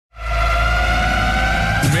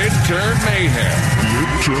Midterm Mayhem.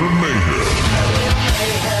 Midterm Mayhem.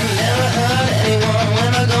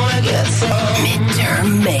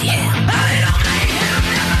 Midterm Mayhem.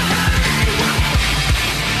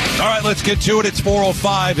 All right, let's get to it. It's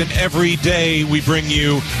 4:05, and every day we bring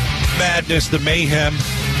you madness, the mayhem,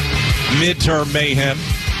 midterm mayhem.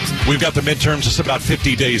 We've got the midterms just about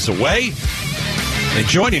 50 days away. And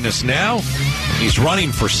joining us now, he's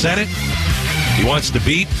running for Senate. He wants to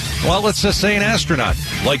beat, well, let's just say an astronaut.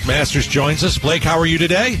 Blake Masters joins us. Blake, how are you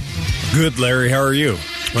today? Good, Larry. How are you?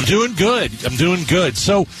 I'm doing good.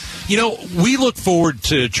 So, we look forward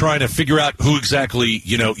to trying to figure out who exactly,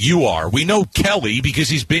 you are. We know Kelly because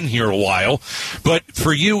he's been here a while. But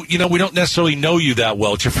for you, we don't necessarily know you that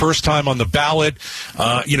well. It's your first time on the ballot.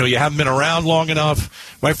 You haven't been around long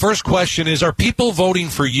enough. My first question is, are people voting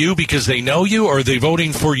for you because they know you, or are they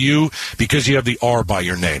voting for you because you have the R by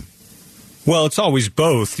your name? Well, it's always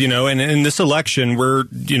both, and in this election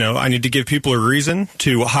I need to give people a reason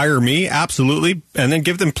to hire me, absolutely, and then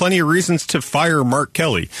give them plenty of reasons to fire Mark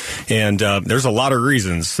Kelly. And there's a lot of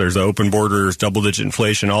reasons. There's open borders, double-digit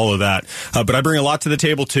inflation, all of that. But I bring a lot to the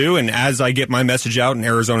table, too, and as I get my message out and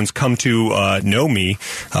Arizonans come to know me,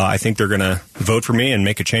 I think they're going to vote for me and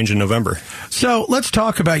make a change in November. So let's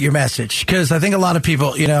talk about your message, because I think a lot of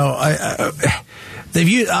people, I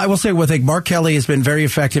will say, I think Mark Kelly has been very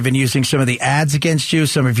effective in using some of the ads against you,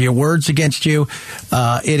 some of your words against you.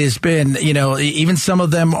 It has been, even some of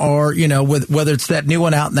them are, with whether it's that new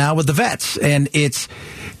one out now with the vets, and it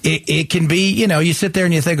can be, you sit there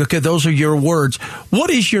and you think, okay, those are your words. What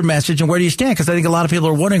is your message and where do you stand? Because I think a lot of people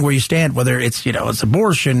are wondering where you stand, whether it's, it's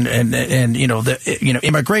abortion and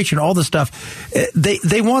immigration, all this stuff.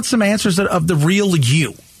 They want some answers of the real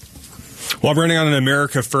you. Well, I'm running on an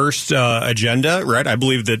America First agenda, right? I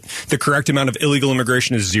believe that the correct amount of illegal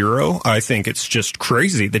immigration is 0. I think it's just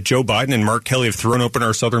crazy that Joe Biden and Mark Kelly have thrown open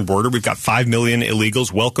our southern border. We've got 5 million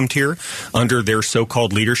illegals welcomed here under their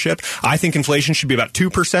so-called leadership. I think inflation should be about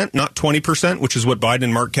 2%, not 20%, which is what Biden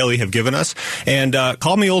and Mark Kelly have given us. And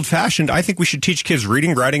call me old-fashioned. I think we should teach kids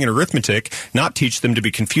reading, writing, and arithmetic, not teach them to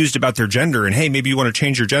be confused about their gender. And, hey, maybe you want to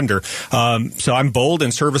change your gender. So I'm bold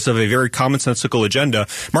in service of a very commonsensical agenda.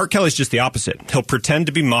 Mark Kelly's just the opposite. He'll pretend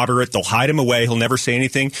to be moderate. They'll hide him away. He'll never say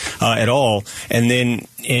anything at all. And then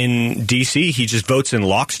in D.C., he just votes in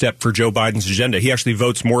lockstep for Joe Biden's agenda. He actually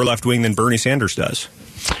votes more left-wing than Bernie Sanders does.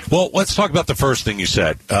 Well, let's talk about the first thing you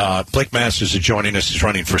said. Blake Masters is joining us. He's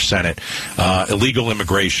running for Senate. Illegal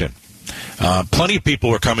immigration. Plenty of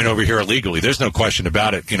people are coming over here illegally. There's no question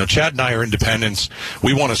about it. Chad and I are independents.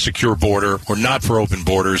 We want a secure border. We're not for open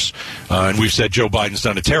borders. And we've said Joe Biden's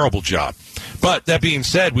done a terrible job. But that being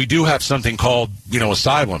said, we do have something called,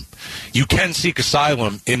 asylum. You can seek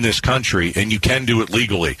asylum in this country, and you can do it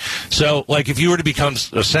legally. So, if you were to become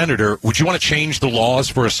a senator, would you want to change the laws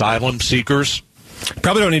for asylum seekers?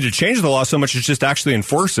 Probably don't need to change the law so much as just actually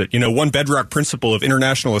enforce it. One bedrock principle of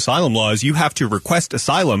international asylum law is you have to request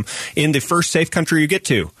asylum in the first safe country you get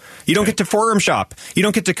to. You don't get to forum shop. You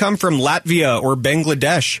don't get to come from Latvia or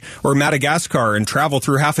Bangladesh or Madagascar and travel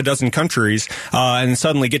through half a dozen countries and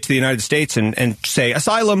suddenly get to the United States and say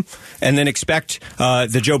asylum and then expect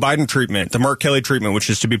the Joe Biden treatment, the Mark Kelly treatment, which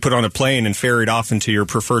is to be put on a plane and ferried off into your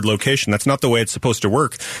preferred location. That's not the way it's supposed to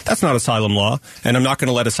work. That's not asylum law, and I'm not going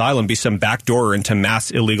to let asylum be some backdoor into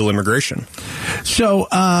mass illegal immigration. So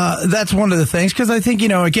that's one of the things, because I think,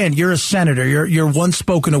 again, you're a senator. You're one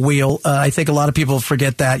spoke in a wheel. I think a lot of people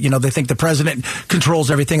forget that. They think the president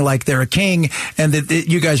controls everything like they're a king, and that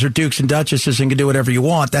you guys are dukes and duchesses and can do whatever you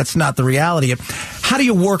want. That's not the reality. How do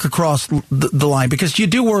you work across the line? Because you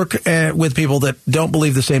do work with people that don't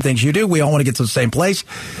believe the same things you do. We all want to get to the same place.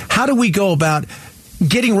 How do we go about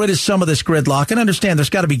getting rid of some of this gridlock? And understand there's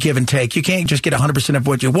got to be give and take. You can't just get 100% of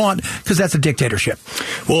what you want, because that's a dictatorship.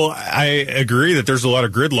 Well, I agree that there's a lot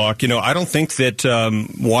of gridlock. I don't think that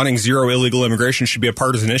wanting zero illegal immigration should be a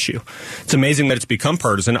partisan issue. It's amazing that it's become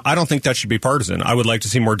partisan. I don't think that should be partisan. I would like to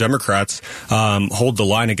see more Democrats hold the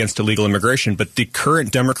line against illegal immigration, but the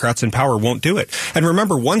current Democrats in power won't do it. And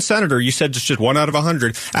remember, one senator, you said just 1 out of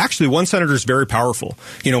 100. Actually, one senator is very powerful.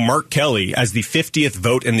 Mark Kelly, as the 50th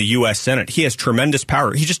vote in the U.S. Senate, he has tremendous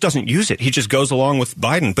power. He just doesn't use it. He just goes along with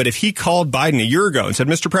Biden. But if he called Biden a year ago and said,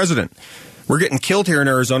 Mr. President, we're getting killed here in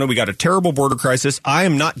Arizona. We got a terrible border crisis. I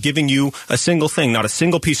am not giving you a single thing, not a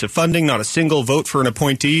single piece of funding, not a single vote for an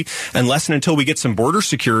appointee, unless and until we get some border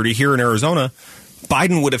security here in Arizona.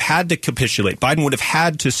 Biden would have had to capitulate. Biden would have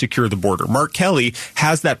had to secure the border. Mark Kelly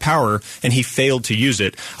has that power, and he failed to use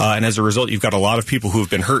it. And as a result, you've got a lot of people who have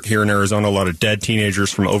been hurt here in Arizona, a lot of dead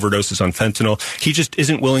teenagers from overdoses on fentanyl. He just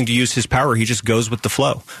isn't willing to use his power. He just goes with the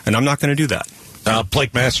flow. And I'm not going to do that.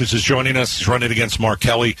 Blake Masters is joining us. He's running against Mark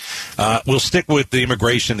Kelly. We'll stick with the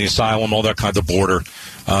immigration, the asylum, all that kind of border.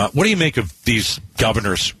 What do you make of these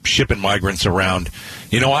governors shipping migrants around?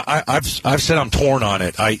 I've said I'm torn on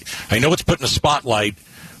it. I know it's putting a spotlight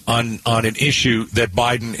on an issue that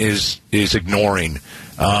Biden is ignoring,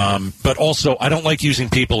 but also I don't like using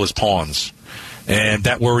people as pawns. And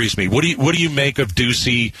that worries me. What do you make of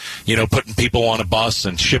Ducey, putting people on a bus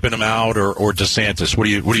and shipping them out, or DeSantis? What do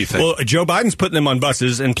you think? Well, Joe Biden's putting them on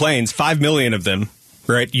buses and planes, 5 million of them.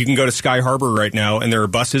 Right, you can go to Sky Harbor right now, and there are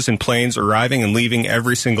buses and planes arriving and leaving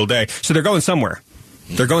every single day. So they're going somewhere.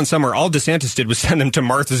 They're going somewhere. All DeSantis did was send them to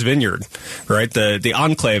Martha's Vineyard, right? The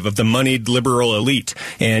enclave of the moneyed liberal elite.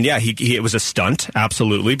 And yeah, it was a stunt,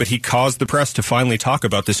 absolutely, but he caused the press to finally talk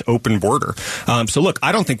about this open border. So look,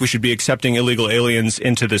 I don't think we should be accepting illegal aliens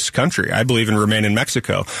into this country. I believe in remain in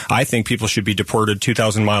Mexico. I think people should be deported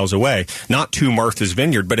 2,000 miles away, not to Martha's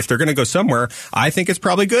Vineyard. But if they're going to go somewhere, I think it's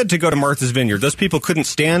probably good to go to Martha's Vineyard. Those people couldn't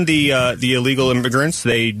stand the illegal immigrants.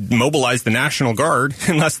 They mobilized the National Guard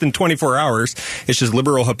in less than 24 hours. It's just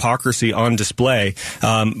liberal hypocrisy on display.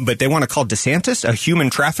 But they want to call DeSantis a human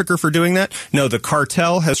trafficker for doing that? No, the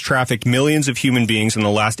cartel has trafficked millions of human beings in the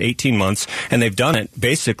last 18 months, and they've done it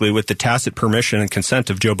basically with the tacit permission and consent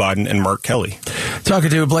of Joe Biden and Mark Kelly. Talking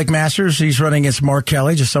to Blake Masters, he's running against Mark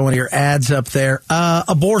Kelly. Just saw one of your ads up there.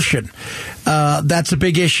 Abortion. That's a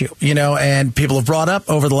big issue, and people have brought up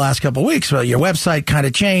over the last couple of weeks, well, your website kind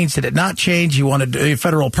of changed. Did it not change? You wanted a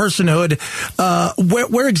federal personhood.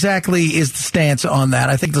 Where exactly is the stance on that?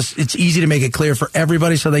 I think it's easy to make it clear for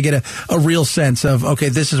everybody so they get a real sense of, okay,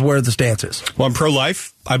 this is where the stance is. Well, I'm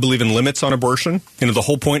pro-life. I believe in limits on abortion. The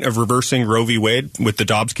whole point of reversing Roe v. Wade with the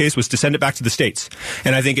Dobbs case was to send it back to the states.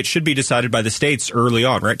 And I think it should be decided by the states early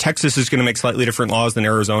on, right? Texas is going to make slightly different laws than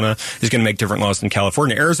Arizona, is going to make different laws than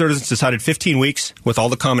California. Arizona's decided 15 weeks with all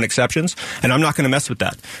the common exceptions, and I'm not going to mess with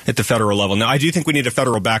that at the federal level. Now, I do think we need a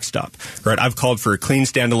federal backstop, right? I've called for a clean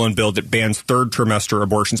standalone bill that bans third trimester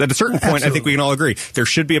abortions. At a certain point, Absolutely. I think we can all agree there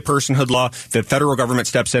should be a personhood law. The federal government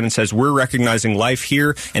steps in and says, we're recognizing life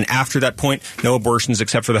here, and after that point, no abortions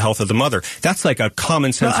except for the health of the mother. That's like a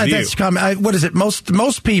common sense view. That's common. What is it?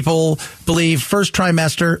 Most people believe first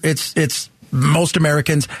trimester, it's most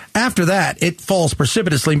Americans. After that, it falls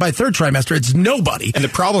precipitously. And by third trimester, it's nobody. And the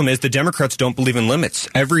problem is the Democrats don't believe in limits.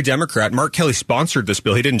 Every Democrat, Mark Kelly sponsored this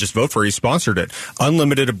bill. He didn't just vote for it, he sponsored it.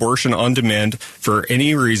 Unlimited abortion on demand for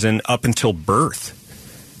any reason up until birth.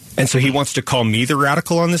 And so he wants to call me the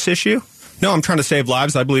radical on this issue? No, I'm trying to save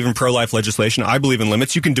lives. I believe in pro-life legislation. I believe in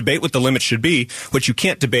limits. You can debate what the limits should be. What you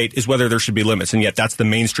can't debate is whether there should be limits. And yet that's the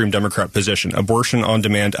mainstream Democrat position. Abortion on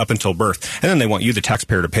demand up until birth. And then they want you, the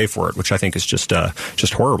taxpayer, to pay for it, which I think is just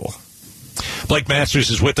horrible. Blake Masters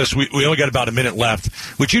is with us. We only got about a minute left.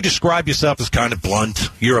 Would you describe yourself as kind of blunt?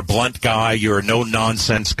 You're a blunt guy. You're a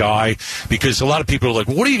no-nonsense guy. Because a lot of people are like,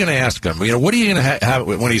 well, what are you going to ask him? What are you going to have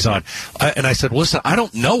when he's on? And I said, well, listen, I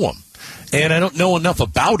don't know him. And I don't know enough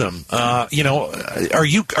about him. Are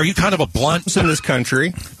you kind of a blunt in this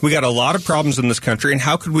country? We got a lot of problems in this country, and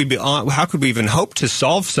how could we even hope to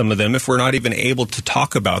solve some of them if we're not even able to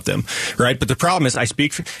talk about them, right? But the problem is, I don't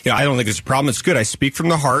think it's a problem. It's good. I speak from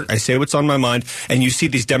the heart. I say what's on my mind, and you see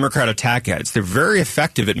these Democrat attack ads. They're very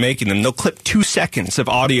effective at making them. They'll clip 2 seconds of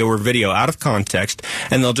audio or video out of context,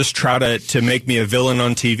 and they'll just try to make me a villain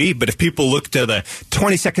on TV. But if people look to the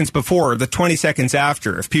 20 seconds before, the 20 seconds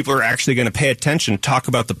after, if people are actually going to pay attention, talk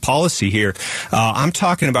about the policy here. I'm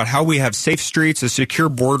talking about how we have safe streets, a secure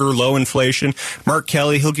border, low inflation. Mark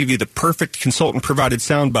Kelly, he'll give you the perfect consultant-provided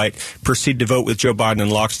soundbite, proceed to vote with Joe Biden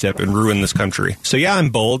in lockstep and ruin this country. So yeah, I'm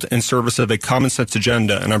bold in service of a common-sense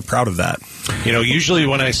agenda, and I'm proud of that. Usually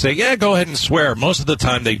when I say, yeah, go ahead and swear, most of the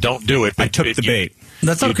time they don't do it. I took the bait.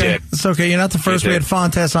 That's okay. It's okay. You're not the first. We had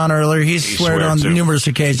Fontes on earlier. He sweared on numerous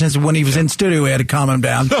occasions. When he was in studio, we had to calm him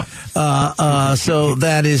down. So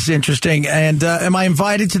that is interesting. And am I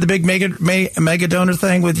invited to the big mega donor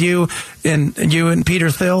thing with you and Peter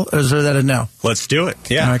Thiel? Or is that a no? Let's do it.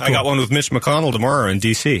 Yeah, right, cool. I got one with Mitch McConnell tomorrow in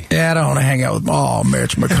D.C. Yeah, I don't want to hang out with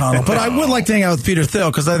Mitch McConnell, but I would like to hang out with Peter Thiel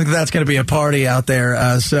because I think that's going to be a party out there.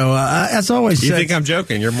 As always, you think I'm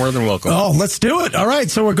joking? You're more than welcome. Oh, let's do it. All right,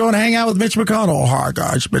 so we're going to hang out with Mitch McConnell. Hi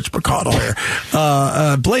guys, Mitch McConnell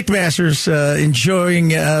here. Blake Masters enjoying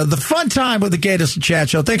the fun time with the Gators and Chat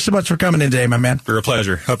Show. Thanks so much for coming in today, my man. For a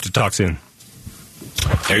pleasure. Hope to talk soon.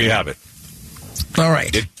 There you have it. All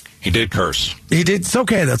right. He did curse. He did. It's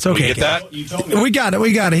okay. That's okay. We get that? We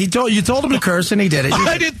got it. You told him to curse, and he did it.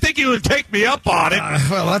 I didn't think he would take me up on it.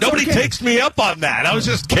 Nobody okay. takes me up on that. I was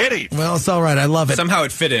just kidding. Well, it's all right. I love it. Somehow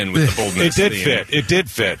it fit in with the boldness. It did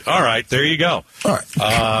fit. All right, there you go. All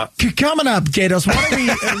right. Coming up, Gatos, why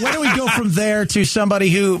don't we go from there to somebody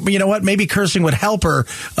who, you know what, maybe cursing would help her.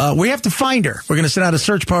 We have to find her. We're going to send out a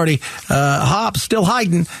search party. Hobbs still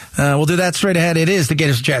hiding. We'll do that straight ahead. It is the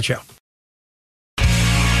Gatos Chat Show.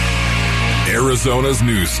 Arizona's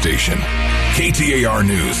news station. KTAR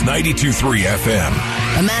News 92.3 FM.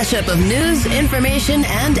 A mashup of news, information,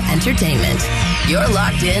 and entertainment. You're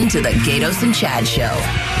locked in to the Gatos and Chad Show.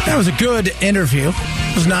 That was a good interview.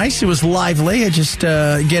 It was nice. It was lively. It just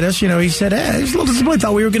Gatos, he said, he was a little disappointed.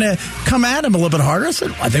 Thought we were going to come at him a little bit harder. I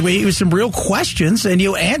said, I think we used some real questions, and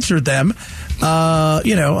you answered them. We're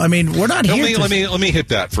not here. Let me hit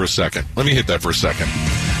that for a second.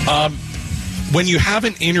 When you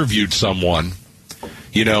haven't interviewed someone,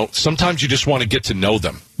 sometimes you just want to get to know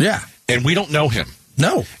them. Yeah. And we don't know him.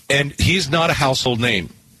 No. And he's not a household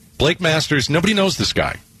name. Blake Masters, nobody knows this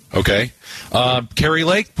guy. Okay? Carrie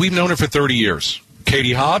Lake, we've known her for 30 years.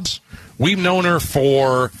 Katie Hobbs, we've known her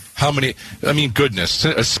for how many? I mean, goodness,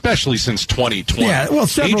 especially since 2020. Yeah, well,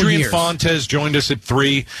 several Adrian years. Fontes joined us at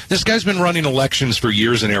 3. This guy's been running elections for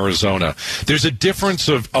years in Arizona. There's a difference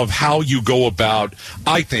of how you go about,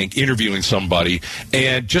 I think, interviewing somebody.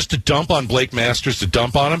 And just to dump on Blake Masters, to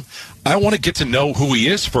dump on him, I want to get to know who he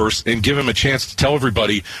is first and give him a chance to tell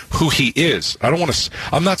everybody who he is.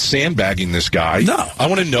 I'm not sandbagging this guy. No. I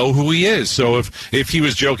want to know who he is. So if he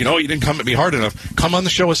was joking, you didn't come at me hard enough, come on the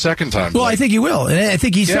show a second time. Well, I think he will. And I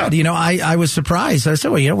think he said, I was surprised. I said,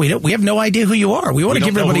 well, we have no idea who you are. We want to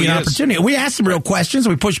give everybody an opportunity. We asked some real questions.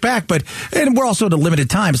 We pushed back, and we're also at a limited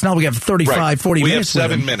time. It's not we have 35, 40 minutes. We have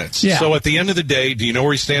 7 minutes. Yeah. So at the end of the day, do you know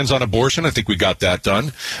where he stands on abortion? I think we got that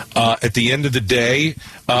done. At the end of the day,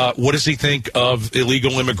 what does he think of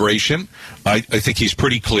illegal immigration? I think he's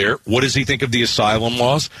pretty clear. What does he think of the asylum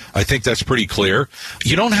laws? I think that's pretty clear.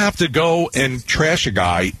 You don't have to go and trash a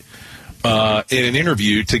guy in an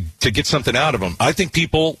interview to get something out of him. I think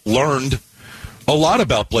people learned a lot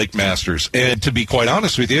about Blake Masters. And to be quite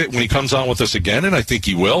honest with you, when he comes on with us again, and I think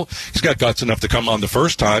he will, he's got guts enough to come on the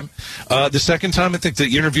first time. The second time, I think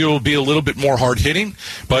the interview will be a little bit more hard-hitting.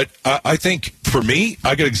 But I think, for me,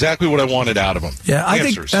 I got exactly what I wanted out of him. Yeah, I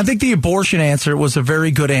think the abortion answer was a very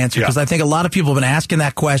good answer, because I think a lot of people have been asking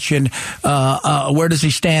that question, where does he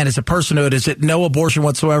stand as a personhood? Is it no abortion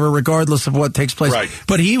whatsoever, regardless of what takes place? Right.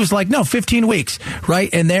 But he was like, no, 15 weeks, right?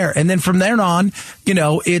 And then from there on,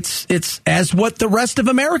 it's as what the rest of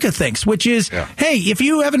America thinks, which is, hey, if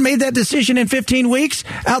you haven't made that decision in 15 weeks,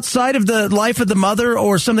 outside of the life of the mother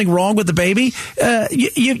or something wrong with the baby,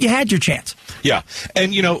 you had your chance. Yeah,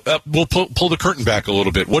 and we'll pull the curtain back a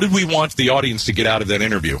little bit. What did we want the audience to get out of that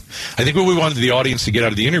interview? I think what we wanted the audience to get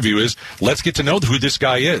out of the interview is, let's get to know who this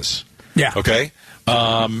guy is. Yeah. Okay?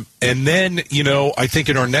 And then, I think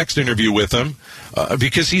in our next interview with him,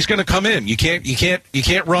 because he's going to come in. You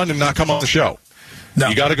can't run and not come on the show. No.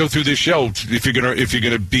 You got to go through this show if you're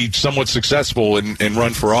gonna be somewhat successful and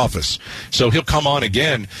run for office. So he'll come on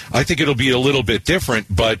again. I think it'll be a little bit different,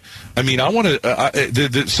 but I mean, I want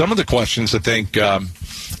to some of the questions. I think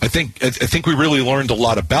we really learned a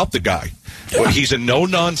lot about the guy. Yeah. Well, he's a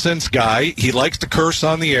no-nonsense guy. He likes to curse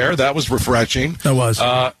on the air. That was refreshing. That was.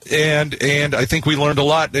 And I think we learned a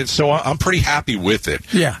lot. And so I'm pretty happy with it.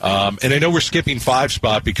 Yeah. And I know we're skipping 5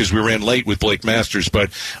 spot because we ran late with Blake Masters, but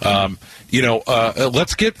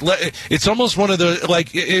it's almost one of the,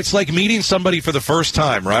 it's like meeting somebody for the first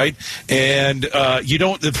time, right? And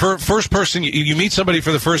the first person you meet somebody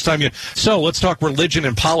for the first time, so let's talk religion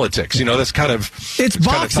and politics. That's kind of, it's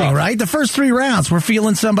boxing, right? The first 3 rounds, we're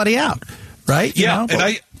feeling somebody out, right? And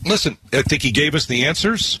I think he gave us the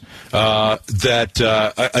answers. I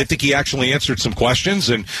think he actually answered some questions,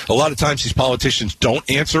 and a lot of times these politicians don't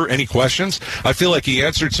answer any questions. I feel like he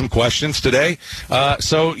answered some questions today. I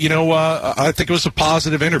think it was a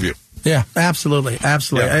positive interview. Yeah, absolutely. Yeah.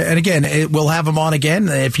 And again, we'll have him on again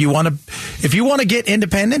if you want to get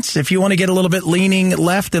independents, if you want to get a little bit leaning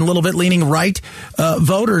left and a little bit leaning right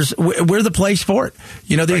voters, we're the place for it.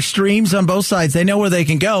 The extremes on both sides, they know where they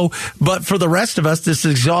can go. But for the rest of us, this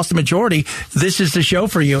exhaustive majority, this is the show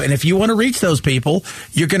for you. And if you want to reach those people,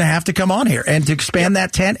 you're going to have to come on here and to expand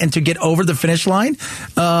that tent and to get over the finish line.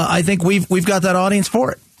 I think we've got that audience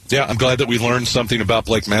for it. Yeah, I'm glad that we learned something about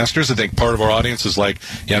Blake Masters. I think part of our audience is like,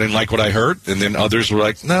 I didn't like what I heard. And then others were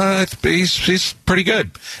like, nah, he's pretty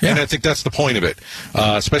good. Yeah. And I think that's the point of it,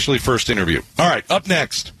 especially first interview. All right, up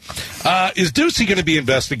next. Is Ducey going to be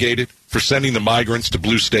investigated for sending the migrants to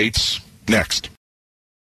blue states? Next.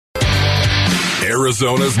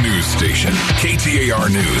 Arizona's news station.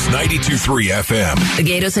 KTAR News 92.3 FM. The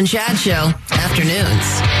Gatos and Chad Show,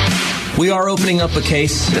 afternoons. We are opening up a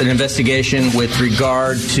case, an investigation with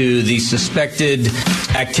regard to the suspected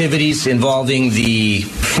activities involving the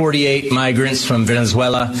 48 migrants from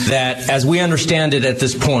Venezuela that, as we understand it at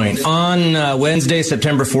this point, on Wednesday,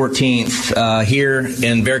 September 14th, here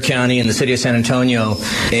in Bexar County in the city of San Antonio,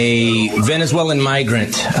 a Venezuelan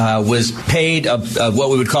migrant was paid what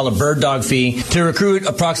we would call a bird dog fee to recruit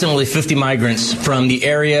approximately 50 migrants from the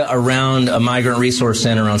area around a migrant resource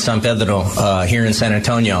center on San Pedro here in San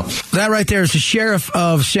Antonio. That right there is the sheriff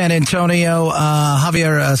of San Antonio,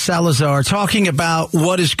 Javier Salazar, talking about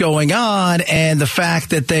what is going on and the fact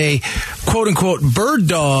that they, quote-unquote, bird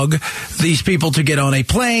dog these people to get on a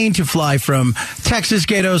plane, to fly from Texas,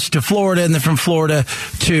 Gatos, to Florida, and then from Florida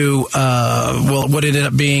to, what ended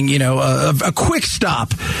up being, a quick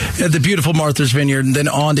stop at the beautiful Martha's Vineyard and then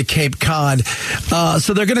on to Cape Cod.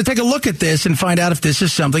 So they're going to take a look at this and find out if this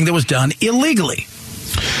is something that was done illegally.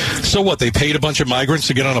 So what, they paid a bunch of migrants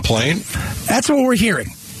to get on a plane? That's what we're hearing.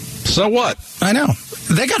 So what? I know.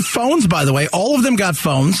 They got phones, by the way. All of them got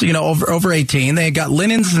phones, over 18. They got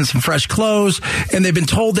linens and some fresh clothes, and they've been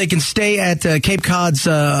told they can stay at Cape Cod's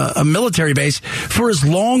a military base for as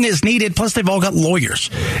long as needed, plus they've all got lawyers.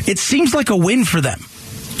 It seems like a win for them.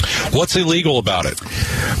 What's illegal about it?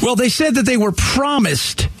 Well, they said that they were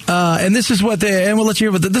promised, and this is what and we'll let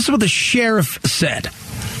you hear this is what the sheriff said.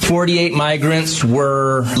 48 migrants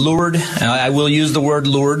were lured, I will use the word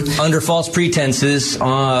lured, under false pretenses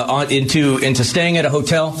into staying at a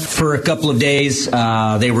hotel for a couple of days.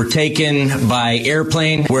 They were taken by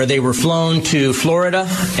airplane where they were flown to Florida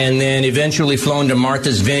and then eventually flown to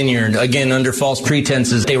Martha's Vineyard, again under false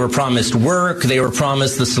pretenses. They were promised work. They were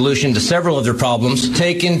promised the solution to several of their problems.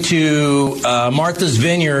 Taken to Martha's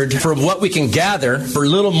Vineyard for what we can gather for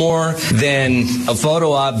little more than a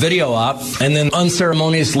photo op, video op, and then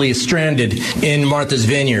unceremoniously stranded in Martha's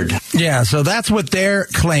Vineyard. Yeah, so that's what they're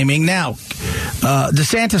claiming. Now,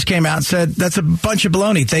 DeSantis came out and said that's a bunch of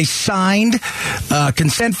baloney. They signed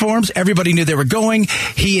consent forms. Everybody knew they were going.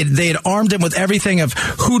 They had armed him with everything of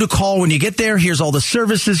who to call when you get there. Here's all the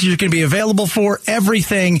services you're going to be available for.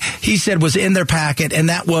 Everything, he said, was in their packet, and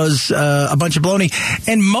that was a bunch of baloney.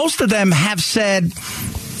 And most of them have said,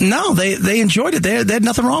 no, they enjoyed it. They had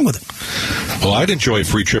nothing wrong with it. Well, I'd enjoy a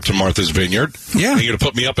free trip to Martha's Vineyard. Yeah. Are you going to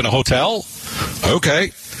put me up in a hotel?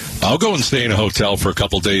 Okay. I'll go and stay in a hotel for a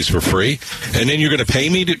couple days for free. And then you're going to pay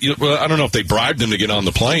me well, I don't know if they bribed them to get on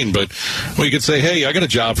the plane, but you could say, hey, I got a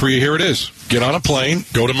job for you. Here it is. Get on a plane.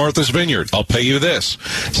 Go to Martha's Vineyard. I'll pay you this.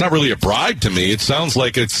 It's not really a bribe to me. It sounds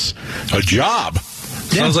like it's a job.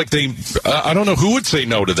 Yeah. Sounds like I don't know who would say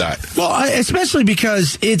no to that. Well, especially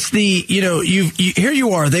because it's here you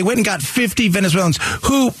are. They went and got 50 Venezuelans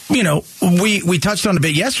who, we touched on a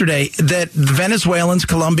bit yesterday that Venezuelans,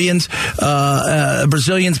 Colombians,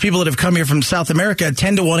 Brazilians, people that have come here from South America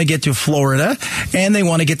tend to want to get to Florida and they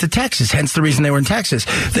want to get to Texas. Hence the reason they were in Texas.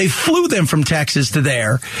 They flew them from Texas to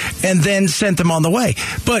there and then sent them on the way.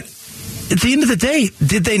 But at the end of the day,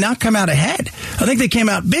 did they not come out ahead? I think they came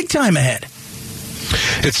out big time ahead.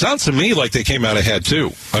 It sounds to me like they came out ahead,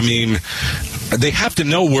 too. I mean, they have to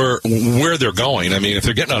know where they're going. I mean, if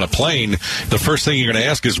they're getting on a plane, the first thing you're going to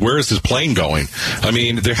ask is, where is this plane going? I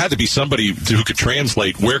mean, there had to be somebody who could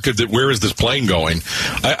translate, where is this plane going?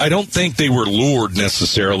 I don't think they were lured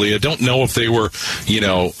necessarily. I don't know if they were,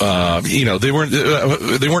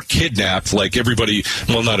 they weren't kidnapped like everybody.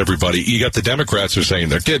 Well, not everybody. You got the Democrats who are saying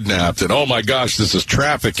they're kidnapped and, oh my gosh, this is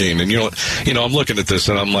trafficking. And, I'm looking at this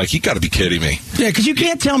and I'm like, you got to be kidding me. Yeah, because you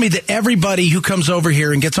can't tell me that everybody who comes over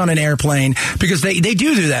here and gets on an airplane, because they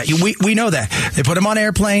do that. We know that. They put them on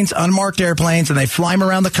airplanes, unmarked airplanes, and they fly them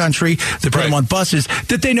around the country. They put them on buses,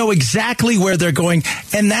 that they know exactly where they're going,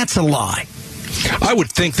 and that's a lie. I would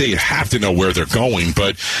think they'd have to know where they're going,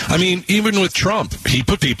 but, I mean, even with Trump, he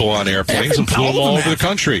put people on airplanes and flew them all over the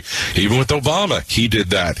country. Even with Obama, he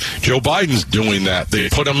did that. Joe Biden's doing that. They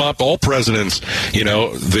put him up, all presidents,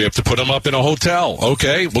 they have to put him up in a hotel.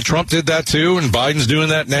 Okay, well, Trump did that too, and Biden's doing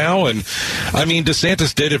that now, and, I mean,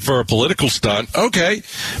 DeSantis did it for a political stunt. Okay,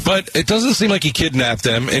 but it doesn't seem like he kidnapped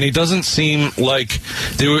them, and it doesn't seem like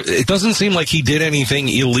he did anything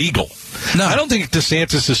illegal. No. I don't think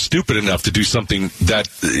DeSantis is stupid enough to do something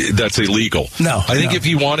that's illegal. No. I think if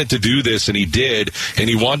he wanted to do this, and he did, and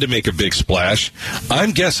he wanted to make a big splash,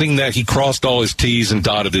 I'm guessing that he crossed all his T's and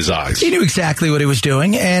dotted his I's. He knew exactly what he was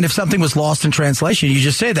doing, and if something was lost in translation, you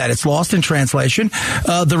just say that. It's lost in translation.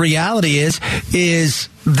 The reality is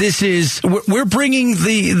we're bringing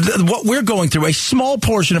what we're going through, a small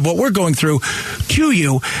portion of what we're going through, to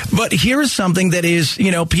you. But here is something that is,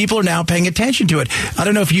 people are now paying attention to it. I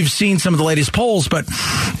don't know if you've seen some of the latest polls, but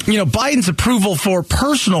Biden's approval for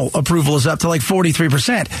personal approval is up to like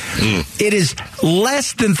 43%. It is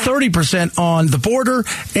less than 30% on the border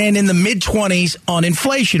and in the mid-20s on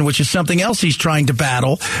inflation, which is something else he's trying to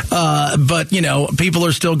battle. But people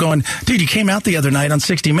are still going, dude, you came out the other night on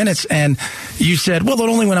 60 Minutes and you said, well, it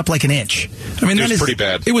only went up like an inch. I mean, it was pretty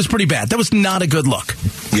bad. It was pretty bad. That was not a good look.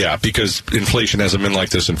 Yeah, because inflation hasn't been like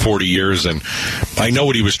this in 40 years, and I know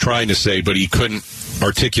what he was trying to say, but he couldn't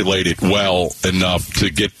articulate it well enough to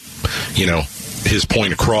get, his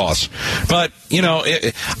point across. But,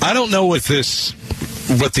 I don't know if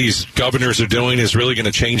what these governors are doing is really going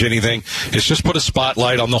to change anything. It's just put a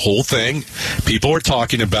spotlight on the whole thing. People are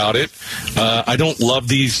talking about it. I don't love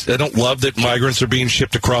that migrants are being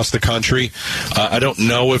shipped across the country. I don't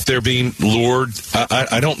know if they're being lured.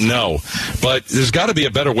 I don't know. But there's got to be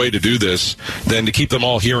a better way to do this than to keep them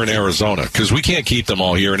all here in Arizona, because we can't keep them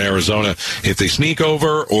all here in Arizona if they sneak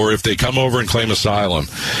over or if they come over and claim asylum.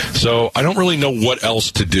 So I don't really know what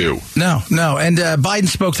else to do. No. And Biden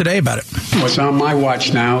spoke today about it. What's on my watch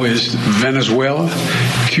now is Venezuela,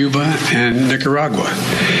 Cuba, and Nicaragua.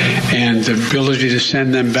 And the ability to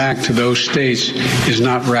send them back to those states is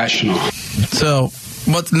not rational. So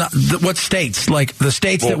what states? Like the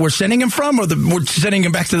states that we're sending them from, or we're sending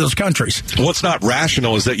them back to those countries? What's not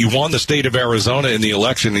rational is that you won the state of Arizona in the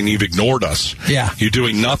election and you've ignored us. Yeah. You're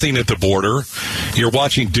doing nothing at the border. You're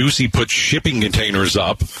watching Ducey put shipping containers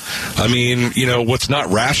up. I mean, what's not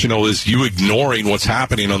rational is you ignoring what's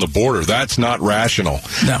happening on the border. That's not rational.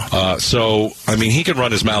 No. So, I mean, he can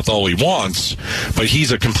run his mouth all he wants, but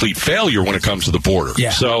he's a complete failure when it comes to the border. Yeah.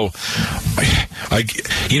 So,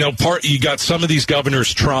 you got some of these governors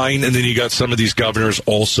trying, and then you got some of these governors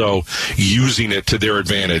also using it to their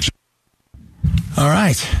advantage. All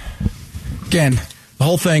right. Again, the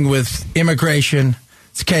whole thing with immigration,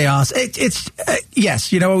 it's chaos. It's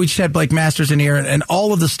yes, we just had Blake Masters in here, and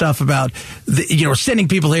all of the stuff about we're sending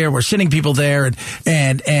people here, we're sending people there,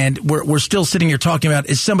 and we're still sitting here talking about,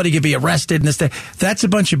 is somebody going to be arrested and this day. That's a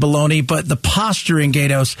bunch of baloney. But the posturing,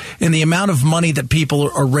 Gatos, and the amount of money that people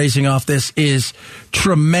are raising off this is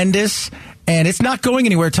tremendous. And it's not going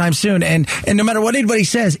anywhere time soon. And no matter what anybody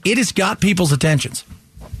says, it has got people's attentions.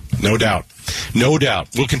 No doubt. No doubt.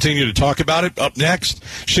 We'll continue to talk about it. Up next,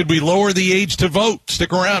 should we lower the age to vote?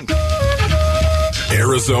 Stick around.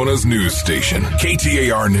 Arizona's news station,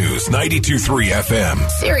 KTAR News 92.3 FM.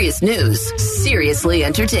 Serious news, seriously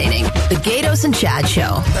entertaining. The Gatos and Chad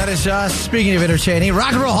Show. That is us. Speaking of entertaining,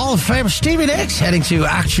 Rock and Roll Hall of Famer Stevie Nicks heading to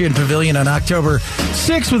Action Pavilion on October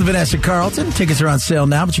 6th with Vanessa Carlton. Tickets are on sale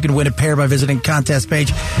now, but you can win a pair by visiting the contest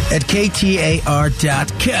page at KTAR.com.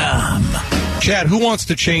 Chad, who wants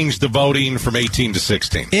to change the voting from 18 to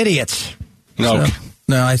 16? Idiots. No. So,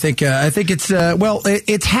 no, I think it's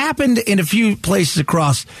it's happened in a few places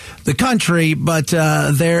across the country, but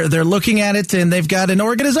they're looking at it and they've got an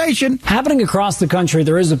organization. Happening across the country,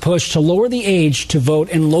 there is a push to lower the age to vote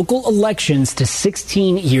in local elections to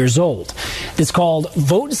 16 years old. It's called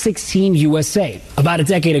Vote 16 USA. About a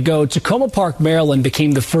decade ago, Tacoma Park, Maryland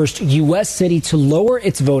became the first U.S. city to lower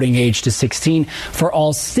its voting age to 16 for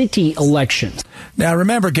all city elections. Now,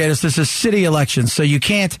 remember, Gatos, this is city elections, so you're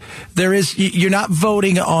not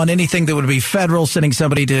voting on anything that would be federal, sending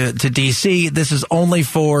somebody to D.C. This is only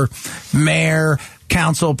for mayor,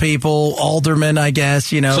 council people, aldermen, I guess,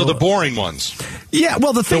 So the boring ones. Yeah,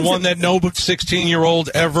 well, the one that no 16-year-old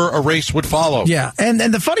ever a race would follow. Yeah, and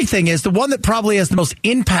the funny thing is, the one that probably has the most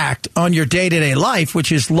impact on your day-to-day life,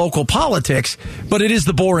 which is local politics, but it is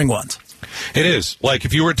the boring ones. It is. Like,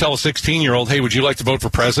 if you were to tell a 16-year-old, hey, would you like to vote for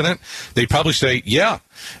president? They'd probably say, yeah.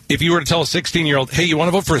 If you were to tell a 16-year-old, hey, you want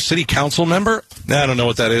to vote for a city council member? Nah, I don't know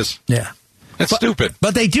what that is. Yeah. That's stupid.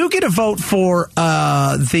 But they do get a vote for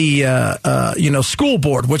the school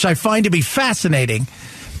board, which I find to be fascinating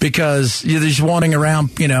because you're just wandering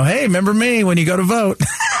around, hey, remember me when you go to vote.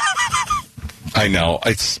 I know.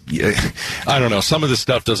 I don't know. Some of this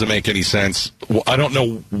stuff doesn't make any sense. I don't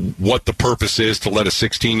know what the purpose is to let a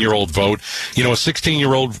 16-year-old vote. You know, a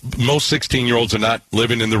 16-year-old, most 16-year-olds are not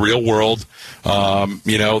living in the real world.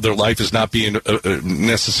 You know, their life is not being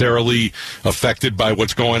necessarily affected by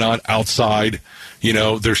what's going on outside. You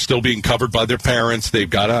know, they're still being covered by their parents. They've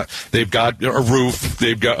got a roof.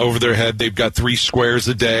 They've got over their head. They've got 3 squares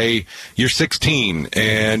a day. You're 16,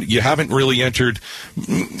 and you haven't really entered,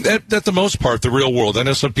 at the most part, the real world. I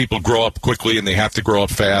know some people grow up quickly, and they have to grow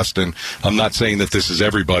up fast. And I'm not saying that this is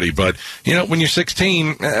everybody, but you know, when you're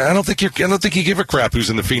 16, I don't think you give a crap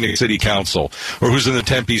who's in the Phoenix City Council or who's in the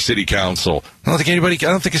Tempe City Council. I don't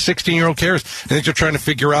think a 16-year-old cares. I think they're trying to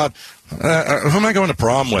figure out who am I going to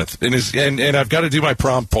prom with? And I've got to do my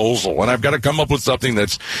promposal, and I've got to come up with something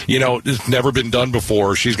that's, you know, has never been done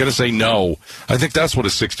before. She's going to say no. I think that's what a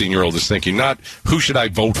 16-year-old is thinking, not who should I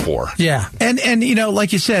vote for. Yeah. And you know,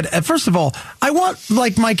 like you said, first of all, I want,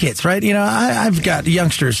 like, my kids, right? You know, I've got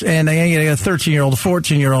youngsters, and I got a 13-year-old, a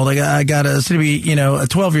 14-year-old. I got a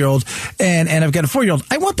 12-year-old, and I've got a 4-year-old.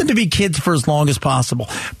 I want them to be kids for as long as possible.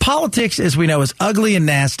 Politics, as we know, is ugly and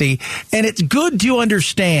nasty, and it's good to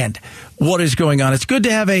understand what is going on. It's good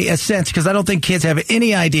to have a sense, because I don't think kids have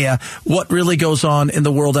any idea what really goes on in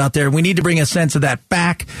the world out there. We need to bring a sense of that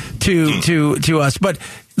back to us. But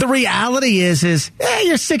the reality is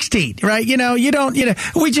you're 16, right? You know,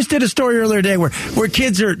 we just did a story earlier today where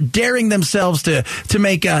kids are daring themselves to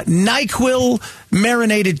make a NyQuil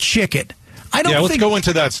marinated chicken. Let's go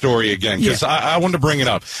into that story again, because I wanted to bring it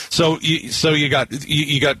up. So you got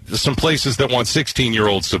some places that want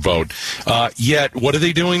 16-year-olds to vote. Yet, what are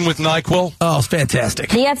they doing with NyQuil? Oh, it's fantastic.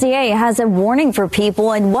 The FDA has a warning for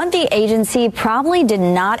people, and one the agency probably did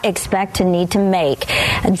not expect to need to make.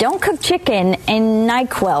 Don't cook chicken in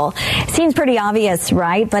NyQuil. Seems pretty obvious,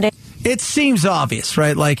 right? But it seems obvious,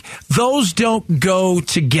 right? Like, those don't go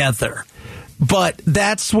together. But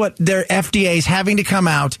that's what their FDA is having to come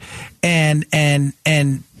out and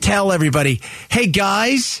tell everybody, hey,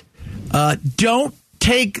 guys, don't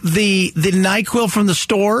take the NyQuil from the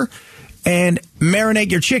store and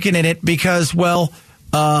marinate your chicken in it, because, well,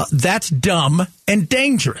 that's dumb and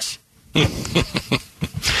dangerous.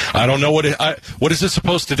 I don't know what is this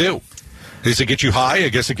supposed to do? Does it get you high? I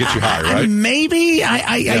guess it gets you high, right? Maybe.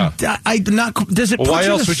 Does it put why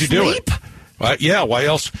you else to would sleep? You do it? Why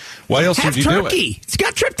else would you do it? It's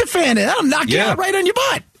got tryptophan in it. That'll knock you out right on your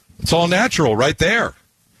butt. It's all natural right there.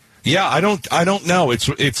 Yeah, I don't know. It's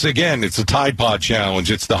a Tide Pod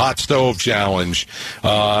challenge. It's the hot stove challenge.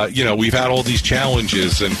 You know, we've had all these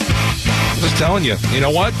challenges, and I'm just telling you, you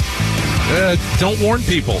know what? Don't warn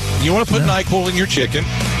people. You want to put NyQuil in your chicken?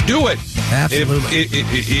 Do it. Absolutely.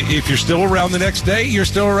 If you're still around the next day, you're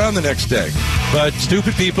still around the next day. But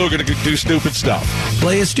stupid people are going to do stupid stuff.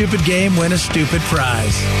 Play a stupid game, win a stupid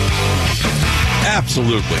prize.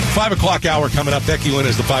 Absolutely. 5 o'clock hour coming up. Becky Lynn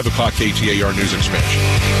is the 5 o'clock KTAR News Expansion.